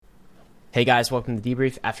Hey guys, welcome to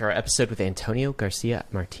Debrief after our episode with Antonio Garcia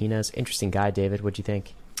Martinez. Interesting guy, David. What'd you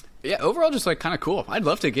think? Yeah, overall, just like kind of cool. I'd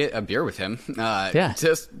love to get a beer with him.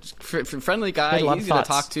 Just friendly guy, easy to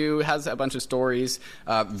talk to, has a bunch of stories,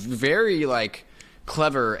 very like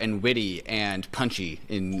clever and witty and punchy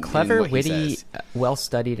in what he says. Well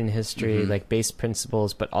studied in history, like base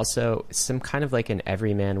principles, but also some kind of like an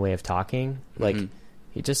everyman way of talking. Like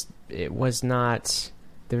there was not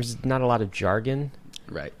a lot of jargon.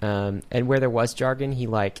 Right. And where there was jargon, he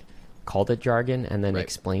like called it jargon and then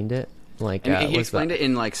explained it. Like and he explained it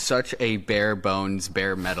in like such a bare bones,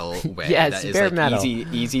 bare metal way. Yes, that is bare like metal.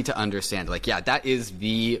 easy to understand. Like, yeah, that is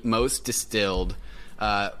the most distilled.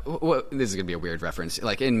 This is gonna be a weird reference.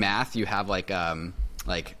 Like in math, you have like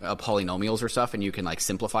polynomials or stuff, and you can like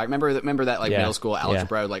simplify. Remember that like middle school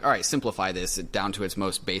algebra? Like, all right, simplify this down to its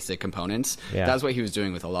most basic components. Yeah. That's what he was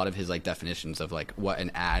doing with a lot of his like definitions of like what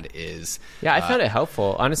an ad is. Yeah, I found it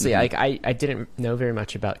helpful. Honestly, like I didn't know very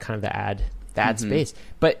much about kind of the ad space,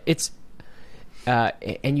 but it's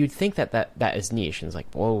and you'd think that is niche. And it's like,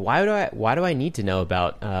 well, why do I need to know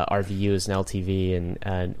about RVUs and LTV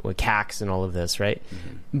and CACs and all of this, right?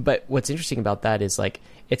 But what's interesting about that is like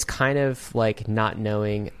it's kind of like not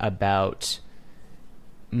knowing about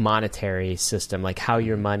monetary system, like how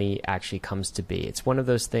your money actually comes to be. It's one of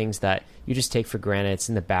those things that you just take for granted. It's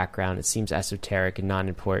in the background. It seems esoteric and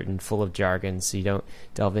non-important, full of jargon, so you don't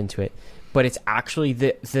delve into it. But it's actually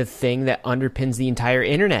the thing that underpins the entire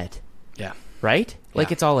internet. Yeah. Right?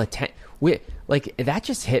 Like it's all like that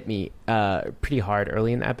just hit me pretty hard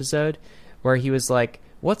early in the episode where he was like,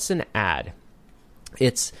 what's an ad?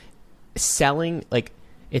 It's selling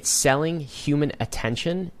human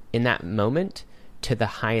attention in that moment to the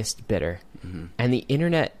highest bidder. And the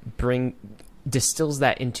internet distills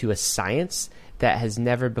that into a science that has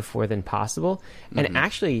never before been possible. And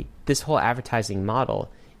actually this whole advertising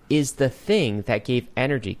model is the thing that gave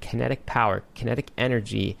energy, kinetic power, kinetic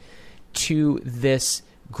energy to this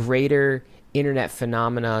greater internet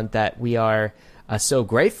phenomenon that we are so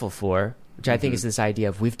grateful for, which I think is this idea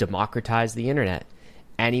of we've democratized the internet.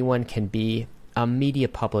 Anyone can be a media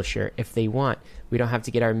publisher if they want. We don't have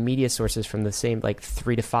to get our media sources from the same like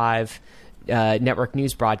 3 to 5 network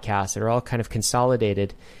news broadcasts that are all kind of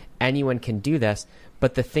consolidated. Anyone can do this.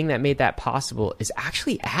 But the thing that made that possible is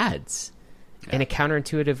actually ads in a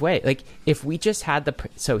counterintuitive way. Like if we just had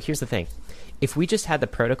so here's the thing. If we just had the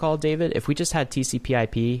protocol, David, if we just had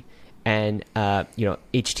TCP/IP and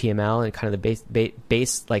HTML and kind of the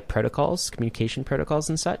base like protocols, communication protocols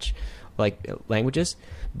and such, like languages,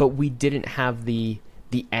 but we didn't have the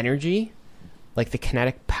energy, like the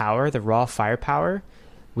kinetic power, the raw firepower,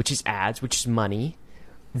 which is ads, which is money,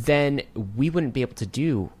 then we wouldn't be able to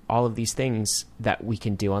do all of these things that we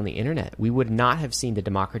can do on the internet. We would not have seen the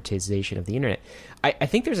democratization of the internet. I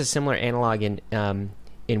think there's a similar analog in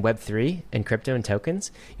Web3 and crypto and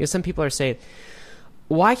tokens. Some people are saying,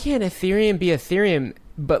 why can't Ethereum be Ethereum?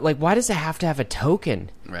 But like, why does it have to have a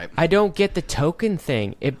token? Right. I don't get the token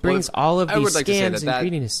thing. It brings all of these scams and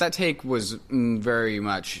greediness. That take was very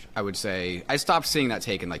much, I would say, I stopped seeing that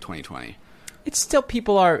take in like 2020. It's still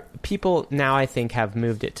people now I think have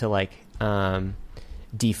moved it to like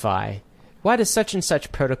DeFi. Why does such and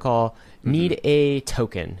such protocol need a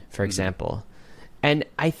token, for example? And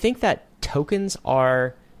I think that tokens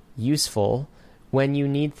are useful when you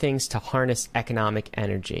need things to harness economic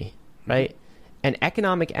energy, right? And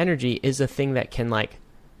economic energy is a thing that can like,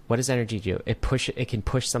 what does energy do? It can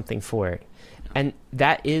push something forward. And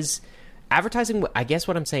that is advertising. I guess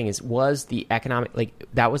what I'm saying is was the economic, like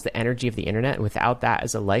that was the energy of the internet. And without that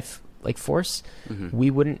as a life like force, we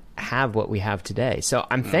wouldn't have what we have today. So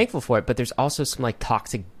I'm thankful for it, but there's also some like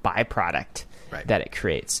toxic byproduct that it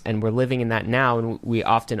creates. And we're living in that now, and we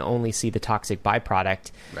often only see the toxic byproduct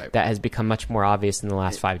that has become much more obvious in the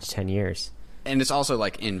last 5 to 10 years. And it's also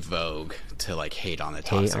like in vogue to like hate on the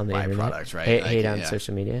toxic byproducts, right? Hate on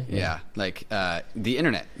social media. Yeah. Like the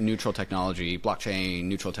internet, neutral technology, blockchain,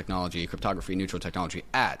 neutral technology, cryptography, neutral technology,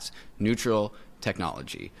 ads, neutral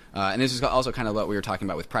technology. And this is also kind of what we were talking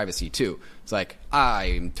about with privacy too. It's like,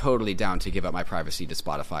 I'm totally down to give up my privacy to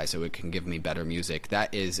Spotify so it can give me better music.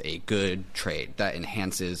 That is a good trade. That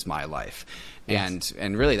enhances my life. Yes.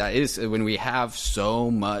 And really that is when we have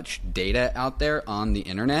so much data out there on the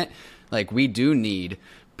internet, like we do need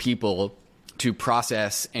people to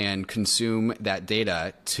process and consume that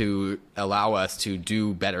data to allow us to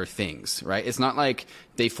do better things, right? It's not like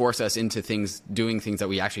they force us into doing things that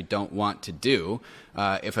we actually don't want to do.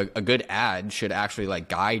 If a good ad should actually like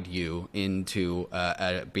guide you into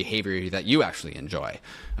a behavior that you actually enjoy.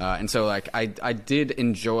 And so like I did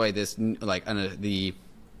enjoy this, like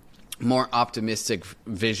more optimistic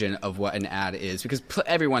vision of what an ad is, because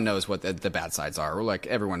everyone knows what the bad sides are. Or like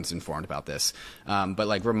everyone's informed about this, but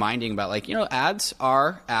like reminding about like, ads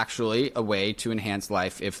are actually a way to enhance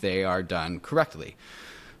life if they are done correctly.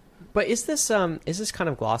 But is this kind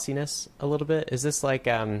of glossiness a little bit? Is this like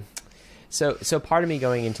so part of me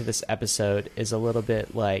going into this episode is a little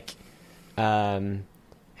bit like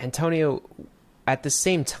Antonio, at the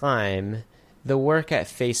same time, the work at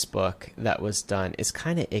Facebook that was done is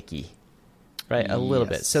kind of icky, right? A little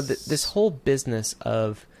bit. So this whole business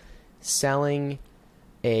of selling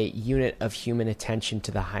a unit of human attention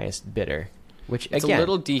to the highest bidder, which it's again, a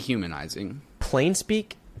little dehumanizing. Plain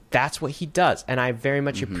speak, that's what he does. And I very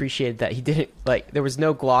much appreciated that he didn't, like, there was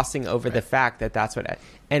no glossing over the fact that that's what,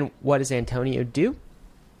 and what does Antonio do?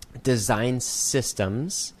 Design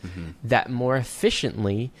systems that more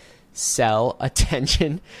efficiently sell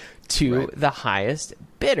attention to the highest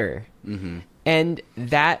bidder. And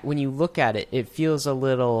that, when you look at it, it feels a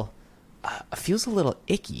little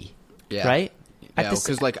icky, right? Yeah,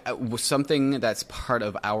 because like something that's part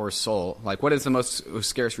of our soul, like what is the most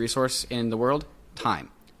scarce resource in the world? Time.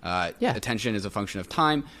 Attention is a function of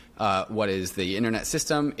time. What is the internet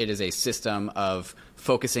system? It is a system of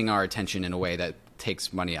focusing our attention in a way that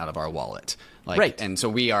takes money out of our wallet. Like, and so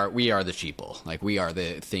we are the sheeple. Like, we are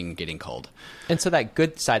the thing getting cold. And so that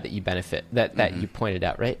good side that you benefit, that you pointed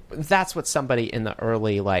out, right? That's what somebody in the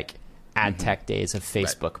early like ad tech days of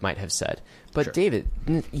Facebook might have said. But David,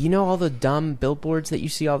 all the dumb billboards that you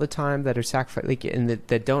see all the time that are sacrificed, and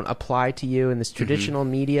that don't apply to you in this traditional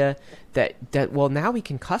media. That well, now we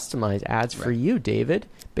can customize ads for you, David,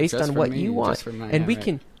 based on what you want, and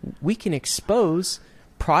we can expose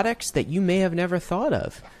products that you may have never thought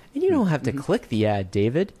of. And you don't have to click the ad,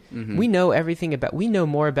 David. We know everything we know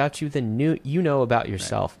more about you than you know about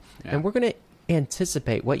yourself. And we're going to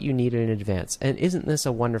anticipate what you need in advance. And isn't this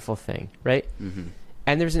a wonderful thing, right?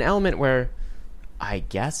 And there's an element where I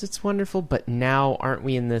guess it's wonderful, but now aren't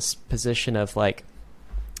we in this position of like,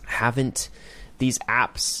 haven't these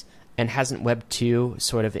apps and hasn't Web 2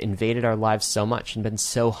 sort of invaded our lives so much and been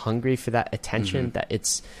so hungry for that attention that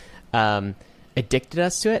it's addicted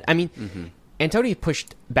us to it? I mean, Antonio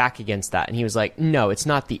pushed back against that, and he was like, no, it's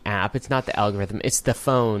not the app, it's not the algorithm, it's the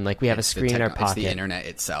phone. Like, we have a screen in our pocket. It's the internet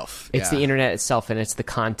itself. It's the internet itself, and it's the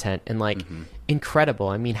content. And, like, incredible.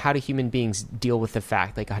 I mean, how do human beings deal with the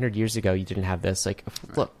fact, like, 100 years ago, you didn't have this. Like,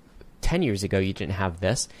 look, 10 years ago, you didn't have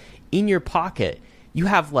this. In your pocket, you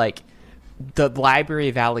have, like, the Library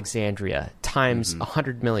of Alexandria times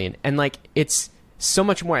 100 million. And, like, it's so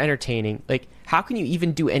much more entertaining. Like, how can you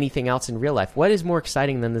even do anything else in real life? What is more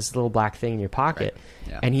exciting than this little black thing in your pocket?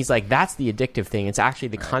 And he's like, that's the addictive thing. It's actually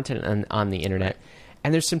the content on the internet.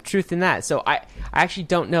 And there's some truth in that. So I actually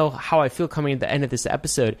don't know how I feel coming at the end of this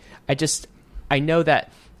episode. I know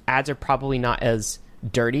that ads are probably not as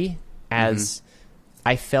dirty as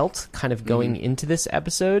I felt kind of going into this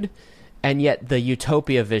episode. And yet the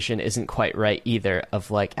utopia vision isn't quite right either,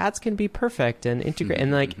 of like, ads can be perfect and integrate.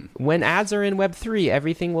 And like, when ads are in Web3,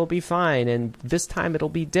 everything will be fine. And this time it'll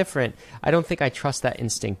be different. I don't think I trust that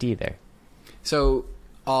instinct either. So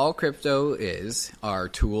all crypto are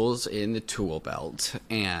tools in the tool belt.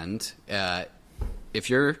 And if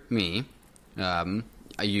you're me,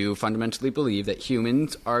 you fundamentally believe that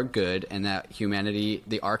humans are good and that humanity,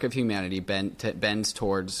 the arc of humanity bends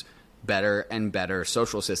towards better and better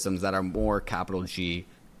social systems that are more capital G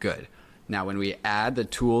good. Now, when we add the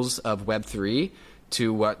tools of Web3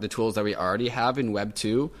 to what the tools that we already have in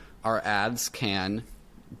Web2, our ads can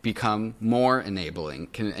become more enabling,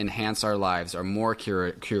 can enhance our lives, are more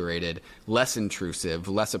curated, less intrusive,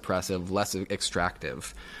 less oppressive, less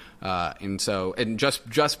extractive. And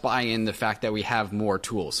just buy in the fact that we have more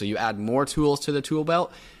tools. So you add more tools to the tool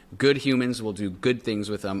belt, good humans will do good things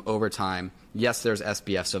with them over time. Yes, there's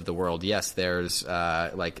SBFs of the world. Yes, there's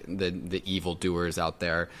like the evil doers out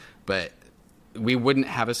there. But we wouldn't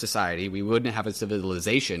have a society. We wouldn't have a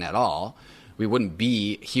civilization at all. We wouldn't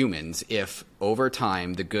be humans if over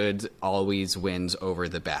time the good always wins over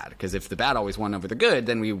the bad. Because if the bad always won over the good,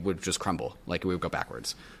 then we would just crumble. Like, we would go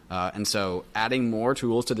backwards. And so adding more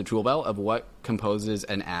tools to the tool belt of what composes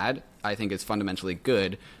an ad, I think is fundamentally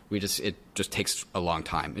good. It just takes a long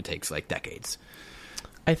time. It takes like decades.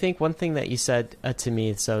 I think one thing that you said to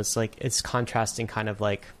me, so it's like, it's contrasting kind of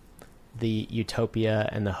like the utopia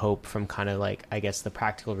and the hope from kind of like, I guess, the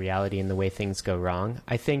practical reality and the way things go wrong.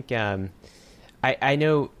 I think I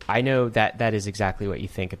know that is exactly what you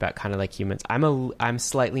think about kind of like humans. I'm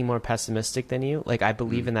slightly more pessimistic than you. Like, I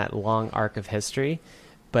believe in that long arc of history,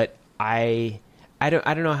 but I don't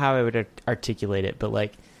know how I would articulate it, but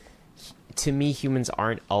like, to me, humans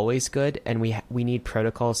aren't always good, and we need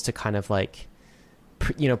protocols to kind of like,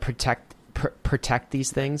 protect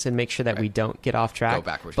these things and make sure that we don't get off track. Go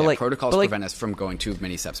backwards. But protocols prevent us from going too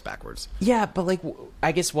many steps backwards. Yeah, but like,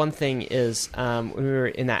 I guess one thing is when we were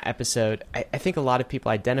in that episode, I think a lot of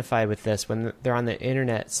people identify with this when they're on the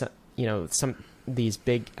internet. So, some these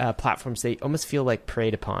big platforms, they almost feel like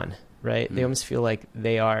preyed upon, right? Mm. They almost feel like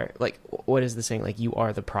they are like, what is the saying? Like, you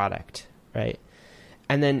are the product, right?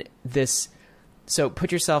 And then this. So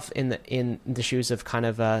put yourself in the shoes of kind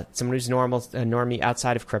of someone who's normie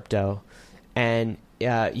outside of crypto, and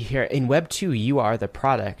you hear in Web 2 you are the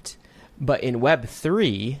product, but in Web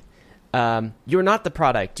 3 you're not the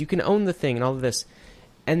product. You can own the thing and all of this,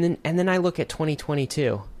 and then I look at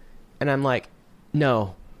 2022, and I'm like,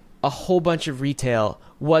 no, a whole bunch of retail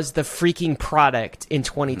was the freaking product in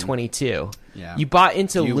 2022. Yeah, you bought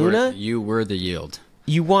into Luna. You were the yield.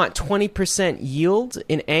 You want 20% yield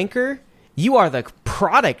in Anchor. You are the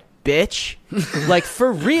product, bitch. Like,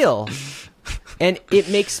 for real. And it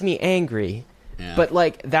makes me angry. Yeah. But,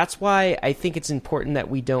 like, that's why I think it's important that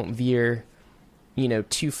we don't veer,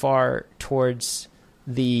 too far towards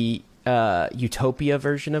the utopia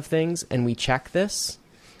version of things, and we check this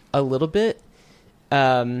a little bit,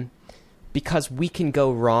 because we can go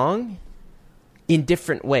wrong in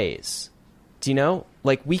different ways. Do you know?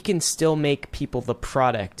 Like, we can still make people the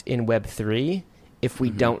product in Web3 if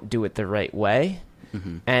we don't do it the right way.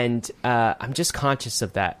 Mm-hmm. And I'm just conscious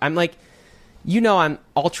of that. I'm like, I'm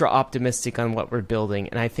ultra optimistic on what we're building,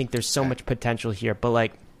 and I think there's so much potential here. But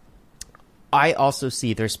like, I also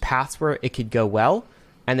see there's paths where it could go well,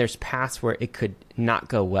 and there's paths where it could not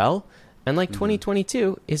go well. And like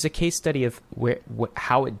 2022 is a case study of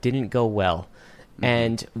how it didn't go well. Mm-hmm.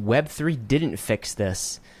 And Web3 didn't fix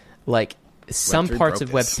this. Like, some parts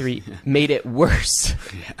of Web3 made it worse.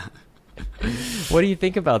 Yeah. What do you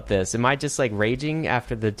think about this? Am I just like raging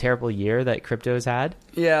after the terrible year that crypto's had?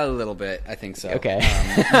 Yeah, a little bit. I think so. Okay.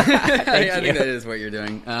 I think that is what you're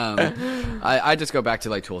doing. I just go back to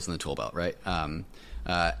like tools in the tool belt, right?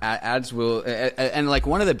 Ads will, and like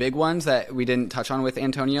one of the big ones that we didn't touch on with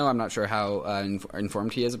Antonio, I'm not sure how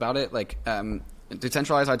informed he is about it. Like,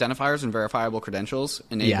 decentralized identifiers and verifiable credentials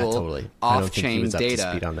enable off-chain data. Up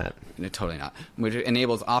to speed on that. No, totally not. Which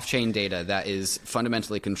enables off-chain data that is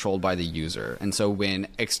fundamentally controlled by the user. And so when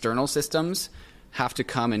external systems have to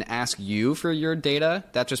come and ask you for your data,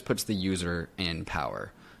 that just puts the user in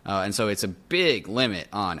power. And so it's a big limit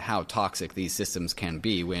on how toxic these systems can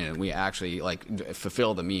be when we actually like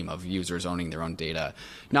fulfill the meme of users owning their own data.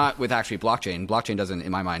 Not with actually blockchain. Blockchain doesn't,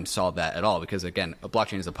 in my mind, solve that at all because, again, a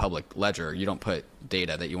blockchain is a public ledger. You don't put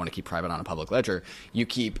data that you want to keep private on a public ledger. You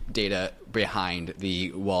keep data behind the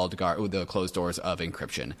the closed doors of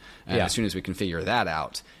encryption. And as soon as we can figure that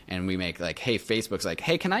out and we make like, hey, Facebook's like,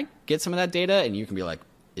 hey, can I get some of that data? And you can be like,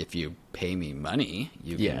 if you pay me money,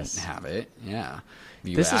 you can have it. Yeah.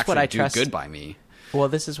 This is what I trust. Good by me. Well,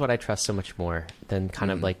 this is what I trust so much more than kind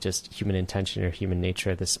of like just human intention or human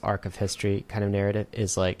nature. This arc of history kind of narrative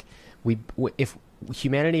is like if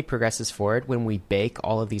humanity progresses forward when we bake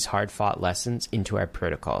all of these hard fought lessons into our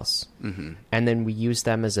protocols, and then we use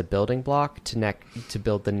them as a building block to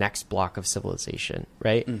build the next block of civilization,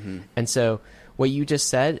 right? And so what you just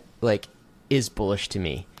said like is bullish to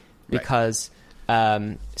me because.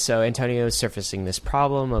 So Antonio is surfacing this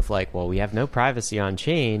problem of like, well, we have no privacy on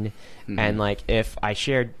chain. And like, if I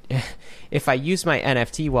use my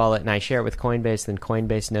NFT wallet and I share it with Coinbase, then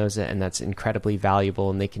Coinbase knows it. And that's incredibly valuable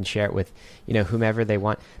and they can share it with, whomever they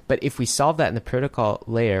want. But if we solve that in the protocol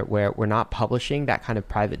layer where we're not publishing that kind of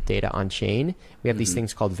private data on chain, we have these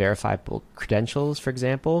things called verifiable credentials, for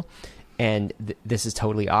example. And this is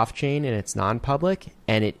totally off chain and it's non-public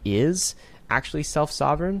and it is actually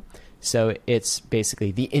self-sovereign. So it's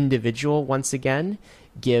basically the individual, once again,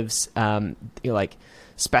 gives,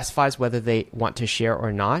 specifies whether they want to share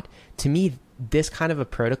or not. To me, this kind of a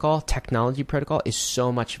protocol, technology protocol, is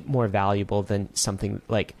so much more valuable than something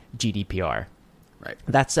like GDPR. Right.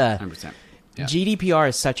 That's 100%. Yeah. GDPR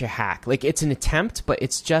is such a hack. Like, it's an attempt, but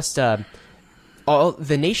it's just the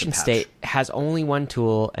nation state has only one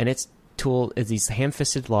tool, and its tool is these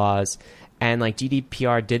ham-fisted laws. And like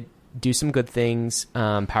GDPR did do some good things.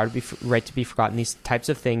 Power to be right to be forgotten. These types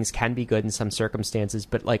of things can be good in some circumstances,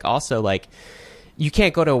 but like also like you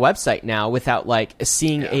can't go to a website now without like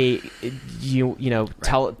seeing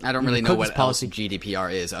tell. I don't really know what policy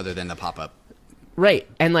GDPR is other than the pop up. Right,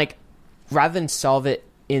 and like rather than solve it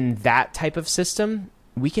in that type of system,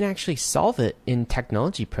 we can actually solve it in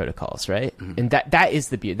technology protocols, right? And that is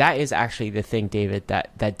the beauty. That is actually the thing, David,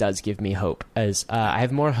 that does give me hope. As I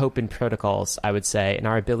have more hope in protocols, I would say, and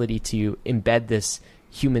our ability to embed this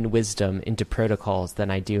human wisdom into protocols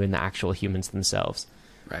than I do in the actual humans themselves.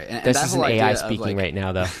 Right. And this that is an whole idea AI of, speaking like, right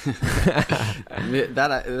now, though.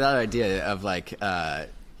 that idea of like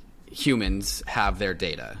humans have their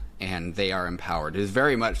data and they are empowered is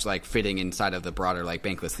very much like fitting inside of the broader like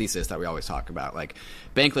bankless thesis that we always talk about. Like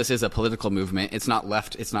bankless is a political movement. It's not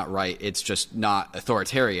left. It's not right. It's just not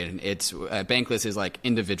authoritarian. It's bankless is like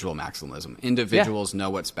individual maximalism. Individuals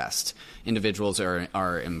know what's best. Individuals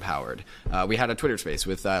are empowered. We had a Twitter space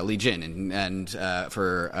with Li Jin and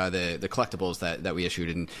for the collectibles that we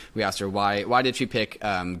issued, and we asked her why did she pick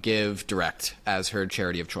Give Direct as her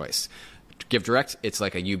charity of choice. Give Direct, it's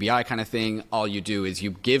like a UBI kind of thing. All you do is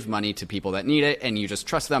you give money to people that need it, and you just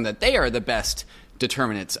trust them that they are the best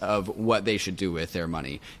determinants of what they should do with their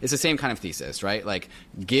money. It's the same kind of thesis, right? Like,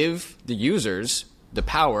 give the users the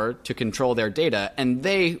power to control their data, and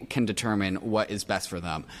they can determine what is best for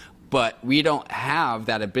them. But we don't have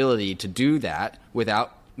that ability to do that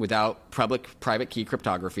without private key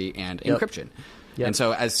cryptography and encryption. Yep. And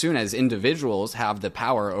so as soon as individuals have the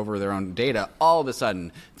power over their own data, all of a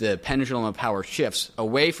sudden the pendulum of power shifts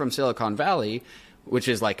away from Silicon Valley, which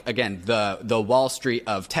is like, again, the Wall Street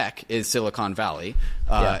of tech is Silicon Valley,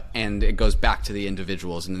 and it goes back to the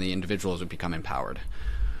individuals, and the individuals would become empowered.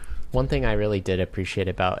 One thing I really did appreciate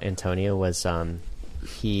about Antonio was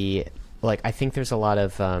he, like, I think there's a lot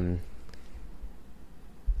of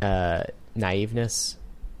naiveness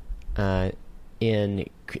in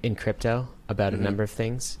crypto about a number of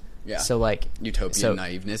things. Yeah. So like utopian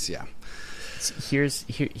naiveness. Yeah.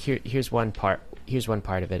 Here's one part. Here's one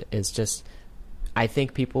part of it is just, I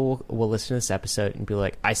think people will listen to this episode and be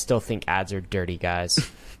like, I still think ads are dirty, guys.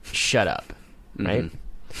 Shut up. Right.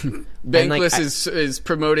 Bankless is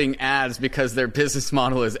promoting ads because their business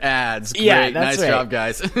model is ads. Great, yeah, that's nice right. job,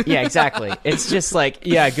 guys. Yeah, exactly. It's just like,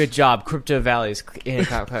 yeah, good job. Crypto values.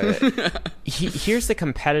 Here's the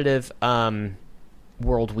competitive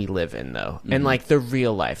world we live in, though, and like the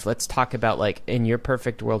real life. Let's talk about like in your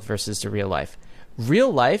perfect world versus the real life.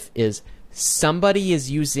 Real life is somebody is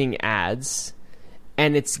using ads,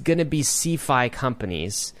 and it's going to be CeFi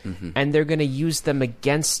companies, and they're going to use them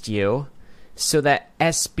against you, so that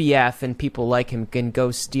SBF and people like him can go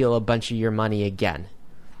steal a bunch of your money again.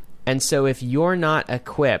 And so if you're not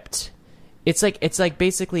equipped, it's like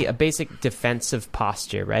basically a basic defensive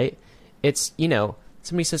posture, right? It's, you know,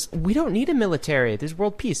 somebody says, we don't need a military, there's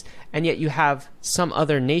world peace. And yet you have some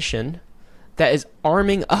other nation that is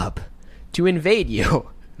arming up to invade you.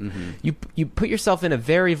 You put yourself in a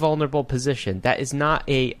very vulnerable position. That is not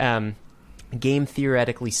a game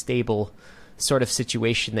theoretically stable sort of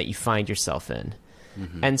situation that you find yourself in.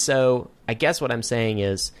 And so I guess what I'm saying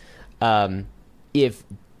is if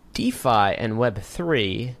DeFi and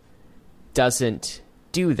Web3 doesn't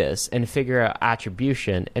do this and figure out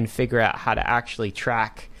attribution and figure out how to actually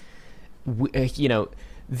track, you know,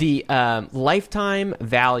 the lifetime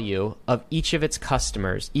value of each of its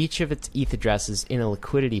customers, each of its ETH addresses in a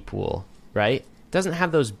liquidity pool, right? Doesn't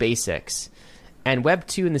have those basics. And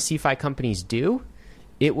Web2 and the CeFi companies do,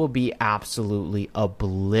 it will be absolutely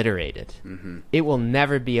obliterated. It will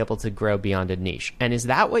never be able to grow beyond a niche. And is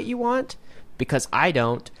that what you want? Because I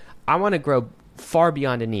don't. I want to grow far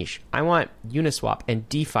beyond a niche. I want Uniswap and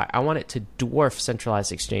DeFi. I want it to dwarf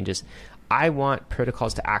centralized exchanges. I want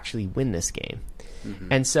protocols to actually win this game.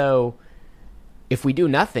 And so if we do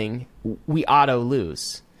nothing, we auto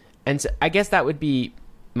lose. And so I guess that would be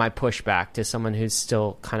my pushback to someone who's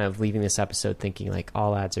still kind of leaving this episode thinking like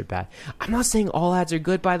all ads are bad. I'm not saying all ads are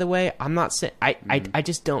good, by the way. I'm not saying I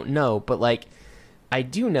just don't know. But like, I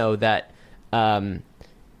do know that,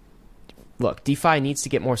 look, DeFi needs to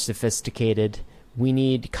get more sophisticated. We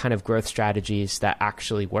need kind of growth strategies that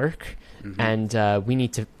actually work. And we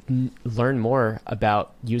need to learn more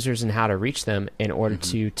about users and how to reach them in order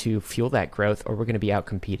to fuel that growth, or we're going to be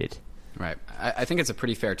outcompeted. Right. I think it's a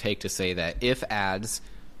pretty fair take to say that if ads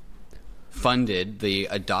funded the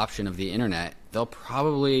adoption of the internet, they'll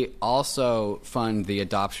probably also fund the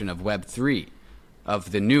adoption of Web3,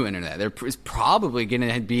 of the new internet. There is probably going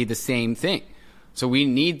to be the same thing. So we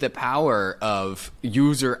need the power of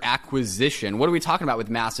user acquisition. What are we talking about with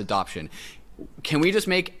mass adoption? Can we just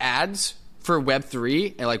make ads for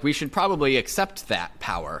Web3? And like, we should probably accept that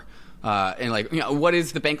power. And like, you know, what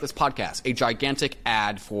is the Bankless podcast? A gigantic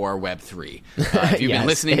ad for Web3. If you've been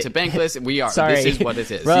listening to Bankless, we are. Sorry. This is what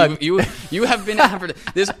it is. You have been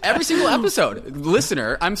advertised this every single episode,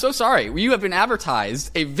 listener. I'm so sorry. You have been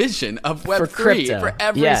advertised a vision of Web3 for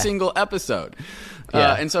every single episode.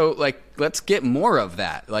 And so like let's get more of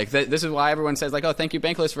that. Like this is why everyone says like, oh, thank you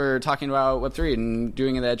Bankless for talking about Web3 and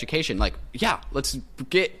doing the education. Like, yeah, let's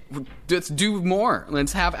do more.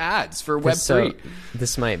 Let's have ads for Web3. So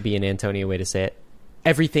this might be an Antonio way to say it.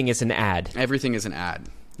 Everything is an ad. Everything is an ad.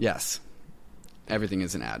 Yes. Everything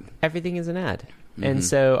is an ad. Everything is an ad. Mm-hmm. And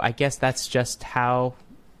so I guess that's just how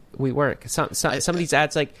we work. Some of these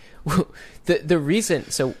ads, like the reason,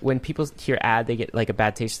 so when people hear ad, they get like a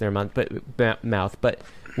bad taste in their mouth. But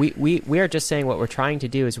we are just saying what we're trying to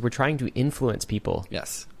do is we're trying to influence people.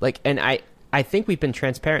 Yes. Like, and I think we've been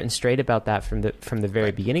transparent and straight about that from the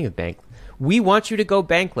very beginning of Bank. We want you to go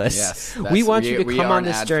bankless. Yes, we want you to come on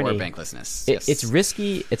this journey. For banklessness. Yes. It's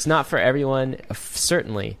risky. It's not for everyone,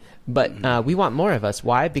 certainly. But we want more of us.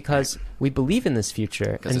 Why? Because we believe in this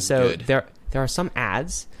future, and so good. There are some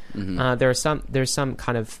ads. Mm-hmm. There's some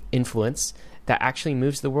kind of influence that actually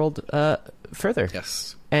moves the world further.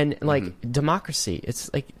 Yes. And like democracy, it's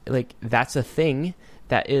like that's a thing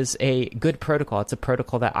that is a good protocol. It's a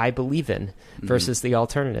protocol that I believe in versus the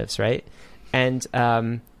alternatives, right? And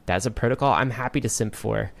that's a protocol I'm happy to simp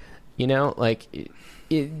for. You know, like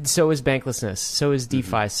so is banklessness, so is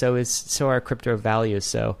DeFi, so are crypto values.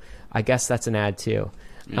 So I guess that's an ad too.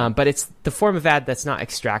 Yeah. But it's the form of ad that's not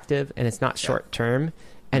extractive and it's not short term,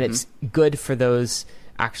 and it's good for those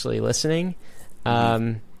actually listening.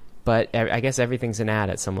 But I guess everyth's an ad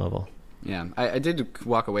at some level. Yeah, I did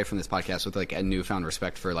walk away from this podcast with like a newfound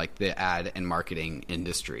respect for like the ad and marketing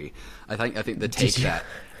industry. I think the take that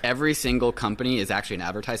every single company is actually an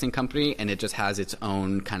advertising company, and it just has its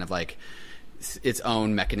own kind of like its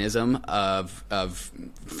own mechanism of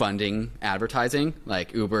funding advertising.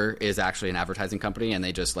 Like Uber is actually an advertising company, and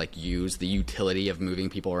they just like use the utility of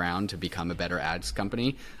moving people around to become a better ads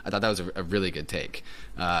company. I thought that was a really good take.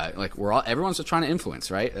 Like everyone's just trying to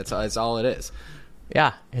influence, right? That's all it is.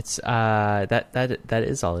 Yeah, it's that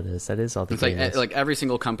is all it is. That is all the game is. Like every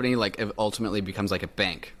single company like it ultimately becomes like a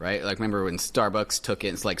bank, right? Like remember when Starbucks took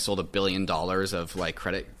it, it's like sold $1 billion of like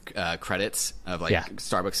credits of like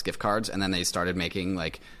Starbucks gift cards, and then they started making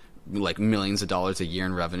like millions of dollars a year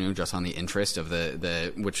in revenue just on the interest of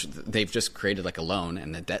the which they've just created like a loan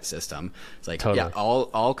and the debt system. It's like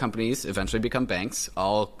all companies eventually become banks.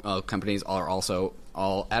 All companies are also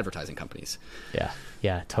all advertising companies.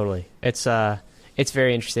 Yeah, totally. It's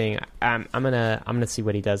very interesting. I'm gonna see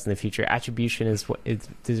what he does in the future. Attribution is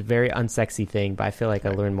a very unsexy thing, but I feel like I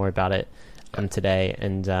learned more about it today.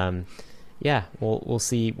 And we'll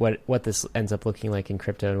see what this ends up looking like in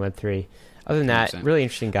crypto and Web3. Other than that, 100%. Really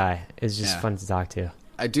interesting guy. It's just fun to talk to.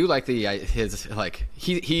 I do like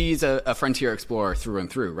he's a frontier explorer through and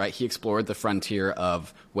through, right? He explored the frontier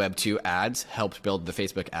of Web2 ads, helped build the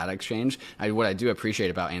Facebook ad exchange. What I do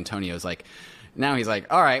appreciate about Antonio is like, now he's like,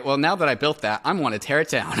 all right, well, now that I built that, I want to tear it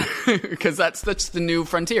down because that's the new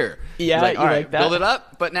frontier. Yeah, he's like, all right, that? Build it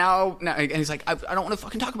up, but now, and he's like, I don't want to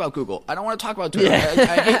fucking talk about Google. I don't want to talk about Twitter. Yeah.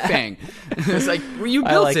 I hate Bang. It's like, well, you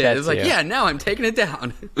built it. It's like, yeah, now I'm taking it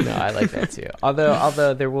down. No, I like that too.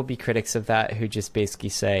 Although there will be critics of that who just basically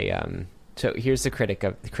say, so here's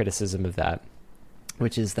the criticism of that,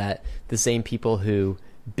 which is that the same people who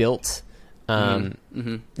built like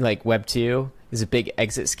Web2 is a big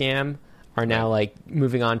exit scam are now like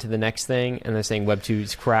moving on to the next thing, and they're saying Web2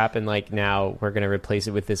 is crap, and like now we're going to replace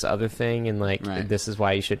it with this other thing, and like this is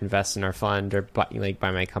why you should invest in our fund or buy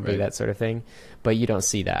my company, that sort of thing. But you don't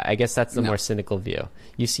see that. I guess that's the more cynical view.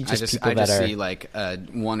 You see people that are... see like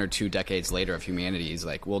 1 or 2 decades later of humanity is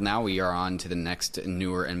like, well, now we are on to the next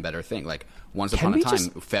newer and better thing. Like once upon a time,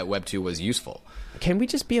 Web2 was useful. Can we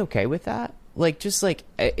just be okay with that? Like just like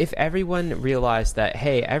if everyone realized that,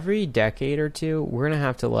 hey, every decade or two we're going to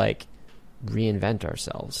have to like reinvent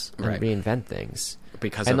ourselves and reinvent things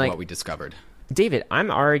because of what we discovered. David, I'm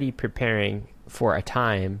already preparing for a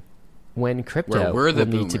time when crypto will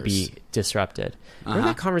need to be disrupted. Remember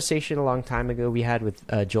that conversation a long time ago we had with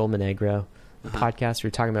Joel Monegro, the podcast? We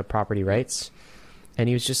were talking about property rights, and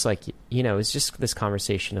he was just like, you know, it's just this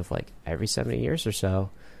conversation of like every 70 years or so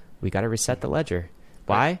we got to reset the ledger.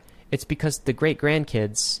 Why? It's because the great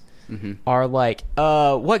grandkids are like,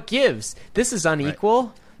 what gives? This is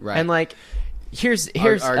unequal. Right. And like, here's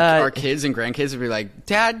our kids and grandkids would be like,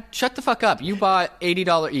 Dad, shut the fuck up. You bought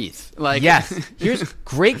 $80 ETH. Like, yes. Here's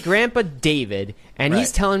great grandpa David, and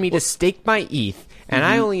he's telling me to stake my ETH, and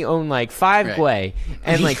I only own like 5 Gwei,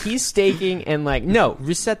 and like he's staking, and like, no,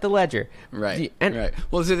 reset the ledger. Right.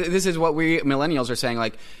 Well, this is what we millennials are saying.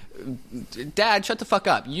 Like, Dad, shut the fuck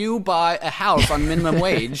up. You buy a house on minimum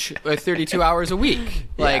wage 32 hours a week.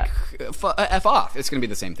 Like, F off. It's going to be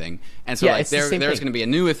the same thing. And so, like, there's going to be a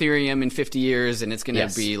new Ethereum in 50 years, and it's going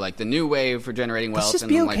to be, like, the new wave for generating wealth. Let's just and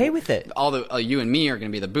be then, okay like, with it. All the you and me are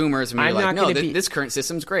going to be the boomers, and we're like, no, this current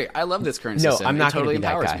system's great. I love this current system. I'm not it totally going to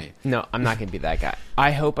be empowers that guy. me. No, I'm not going to be that guy.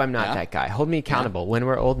 I hope I'm not that guy. Hold me accountable. When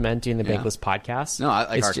we're old men doing the Bankless podcast. No,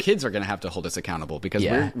 our kids are going to have to hold us accountable because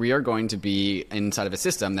we are going to be inside of a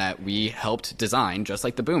system that we helped design, just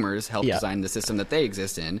like the boomers helped design the system that they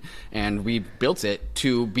exist in, and we built it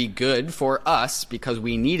to be good for us because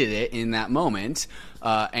we needed it in that moment.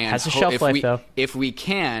 And has a shelf life, though. If we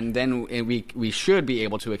can, then we should be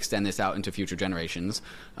able to extend this out into future generations.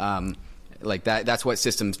 Like that's what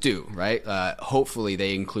systems do, right? Hopefully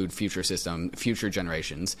they include future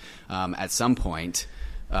generations. At some point,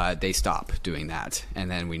 they stop doing that,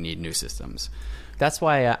 and then we need new systems. That's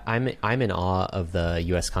why I'm in awe of the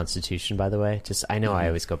U.S. Constitution. By the way, just I know I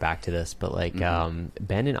always go back to this, but like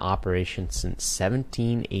been in operation since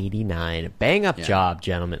 1789. Bang up job,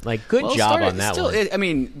 gentlemen! Like good job on that one. I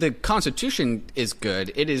mean, the Constitution is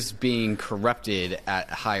good. It is being corrupted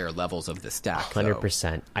at higher levels of the stack.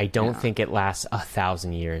 100%. I don't think it lasts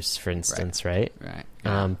 1,000 years, for instance. Right. Yeah.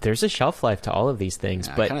 There's a shelf life to all of these things,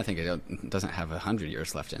 but I kind of think it doesn't have 100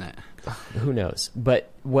 years left in it. Who knows?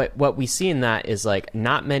 But what we see in that is like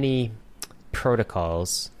not many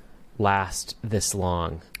protocols last this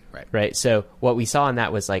long, right? So what we saw in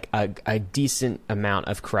that was like a decent amount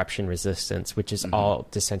of corruption resistance, which is all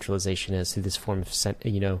decentralization is through this form of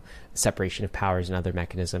separation of powers and other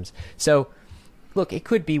mechanisms. So look, it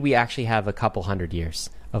could be we actually have a couple hundred years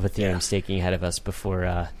of Ethereum staking ahead of us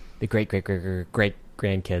before the great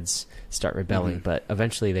grandkids start rebelling, but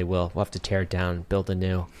eventually they will. We'll have to tear it down, build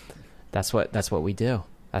anew. That's what we do.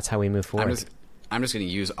 That's how we move forward. I'm just going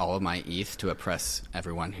to use all of my ETH to oppress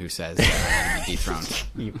everyone who says that I'm going to be dethroned.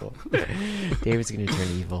 Evil. David's going to turn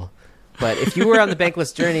evil. But if you were on the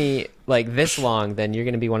Bankless journey like this long, then you're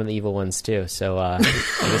going to be one of the evil ones too. So I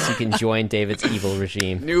guess you can join David's evil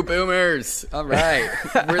regime. New boomers. All right.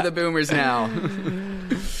 We're the boomers now.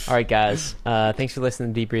 All right, guys. Thanks for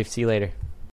listening to Debrief. See you later.